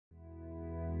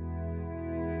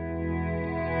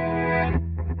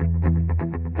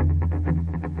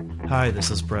Hi,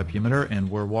 this is Brett Bumeter, and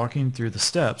we're walking through the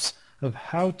steps of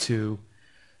how to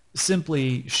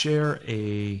simply share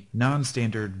a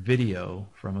non-standard video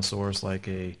from a source like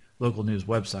a local news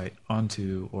website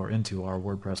onto or into our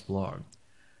WordPress blog.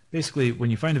 Basically,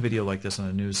 when you find a video like this on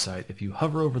a news site, if you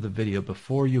hover over the video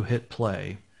before you hit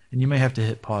play, and you may have to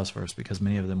hit pause first because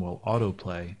many of them will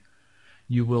autoplay,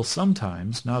 you will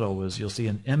sometimes, not always, you'll see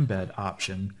an embed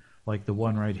option like the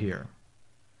one right here.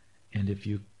 And if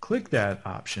you click that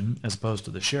option, as opposed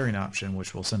to the sharing option,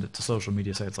 which will send it to social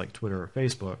media sites like Twitter or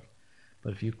Facebook,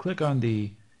 but if you click on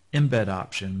the embed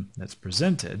option that's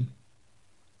presented,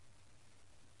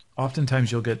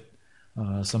 oftentimes you'll get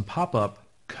some pop-up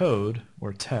code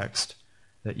or text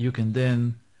that you can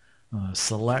then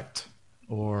select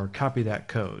or copy that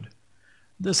code.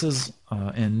 This is,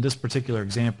 in this particular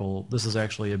example, this is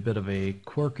actually a bit of a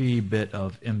quirky bit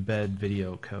of embed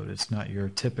video code. It's not your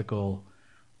typical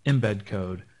embed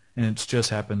code, and it just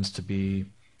happens to be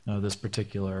this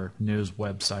particular news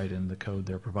website and the code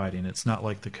they're providing. It's not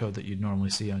like the code that you'd normally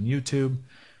see on YouTube.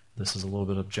 This is a little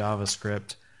bit of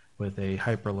JavaScript with a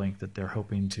hyperlink that they're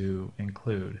hoping to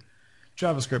include.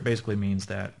 JavaScript basically means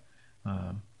that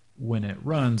when it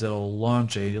runs, it'll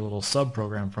launch a little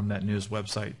subprogram from that news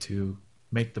website to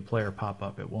make the player pop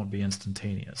up. It won't be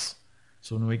instantaneous.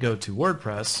 So when we go to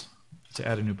WordPress to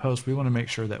add a new post, we want to make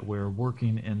sure that we're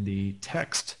working in the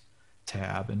text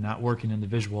tab and not working in the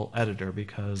visual editor,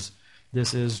 because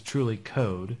this is truly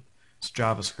code. It's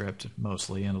JavaScript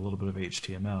mostly and a little bit of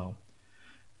HTML.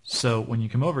 So when you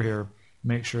come over here,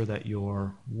 make sure that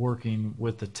you're working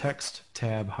with the text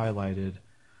tab highlighted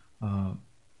on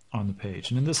the page.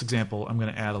 And in this example, I'm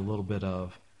going to add a little bit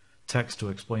of text to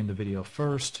explain the video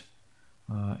first,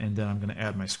 and then I'm going to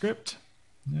add my script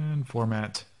and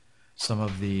format some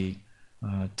of the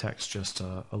text just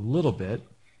a little bit.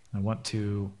 I want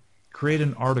to create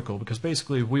an article because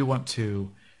basically we want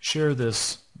to share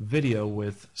this video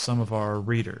with some of our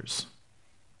readers.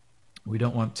 We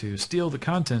don't want to steal the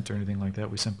content or anything like that.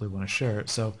 We simply want to share it.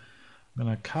 So I'm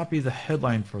going to copy the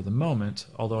headline for the moment,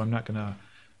 although I'm not going to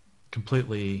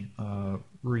completely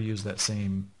reuse that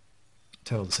same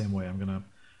title the same way. I'm going to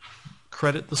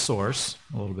credit the source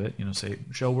a little bit, say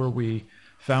show where we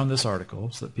found this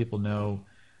article so that people know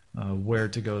where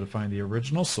to go to find the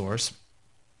original source,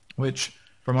 which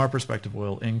from our perspective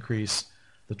will increase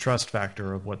the trust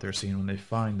factor of what they're seeing when they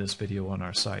find this video on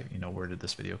our site. Where did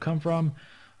this video come from?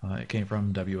 It came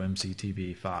from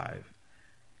WMCTV5.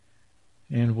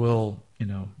 And we'll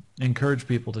encourage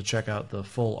people to check out the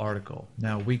full article.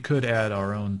 Now we could add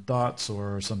our own thoughts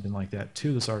or something like that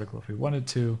to this article if we wanted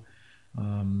to.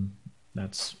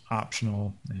 That's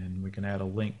optional, and we can add a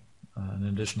link, an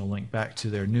additional link back to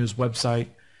their news website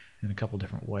in a couple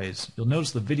different ways. You'll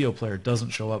notice the video player doesn't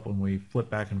show up when we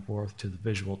flip back and forth to the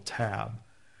visual tab.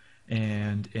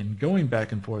 And in going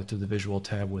back and forth to the visual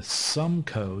tab with some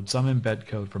code, some embed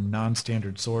code from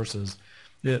non-standard sources,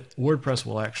 WordPress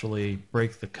will actually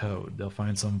break the code. They'll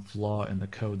find some flaw in the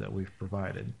code that we've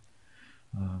provided.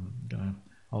 I'm going to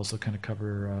also kind of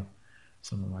cover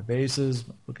some of my bases,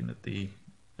 looking at the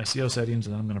SEO settings,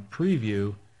 and then I'm going to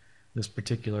preview this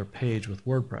particular page with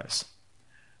WordPress.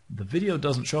 The video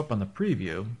doesn't show up on the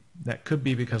preview. That could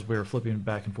be because we're flipping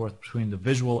back and forth between the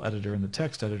visual editor and the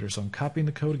text editor, so I'm copying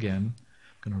the code again.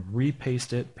 I'm going to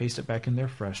repaste it, paste it back in there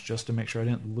fresh just to make sure I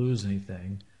didn't lose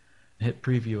anything, and hit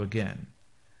preview again.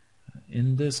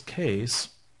 In this case,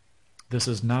 this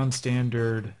is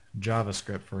non-standard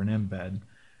JavaScript for an embed,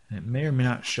 and it may or may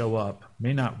not show up,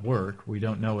 may not work. We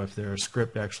don't know if their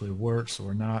script actually works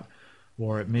or not,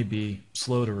 or it may be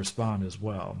slow to respond as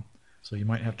well. So you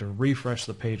might have to refresh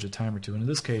the page a time or two. And in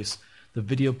this case, the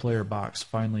video player box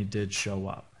finally did show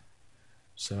up.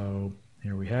 So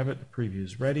here we have it. The preview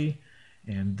is ready,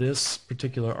 and this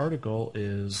particular article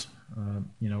is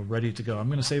ready to go. I'm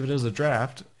going to save it as a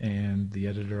draft, and the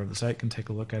editor of the site can take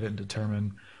a look at it and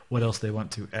determine what else they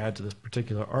want to add to this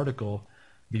particular article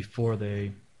before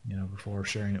they, before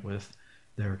sharing it with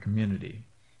their community.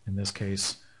 In this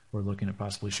case, we're looking at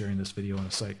possibly sharing this video on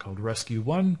a site called Rescue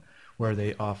One, where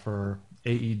they offer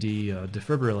AED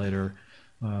defibrillator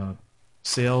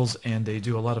sales, and they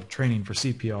do a lot of training for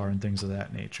CPR and things of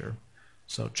that nature.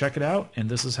 So check it out, and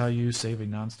this is how you save a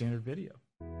non-standard video.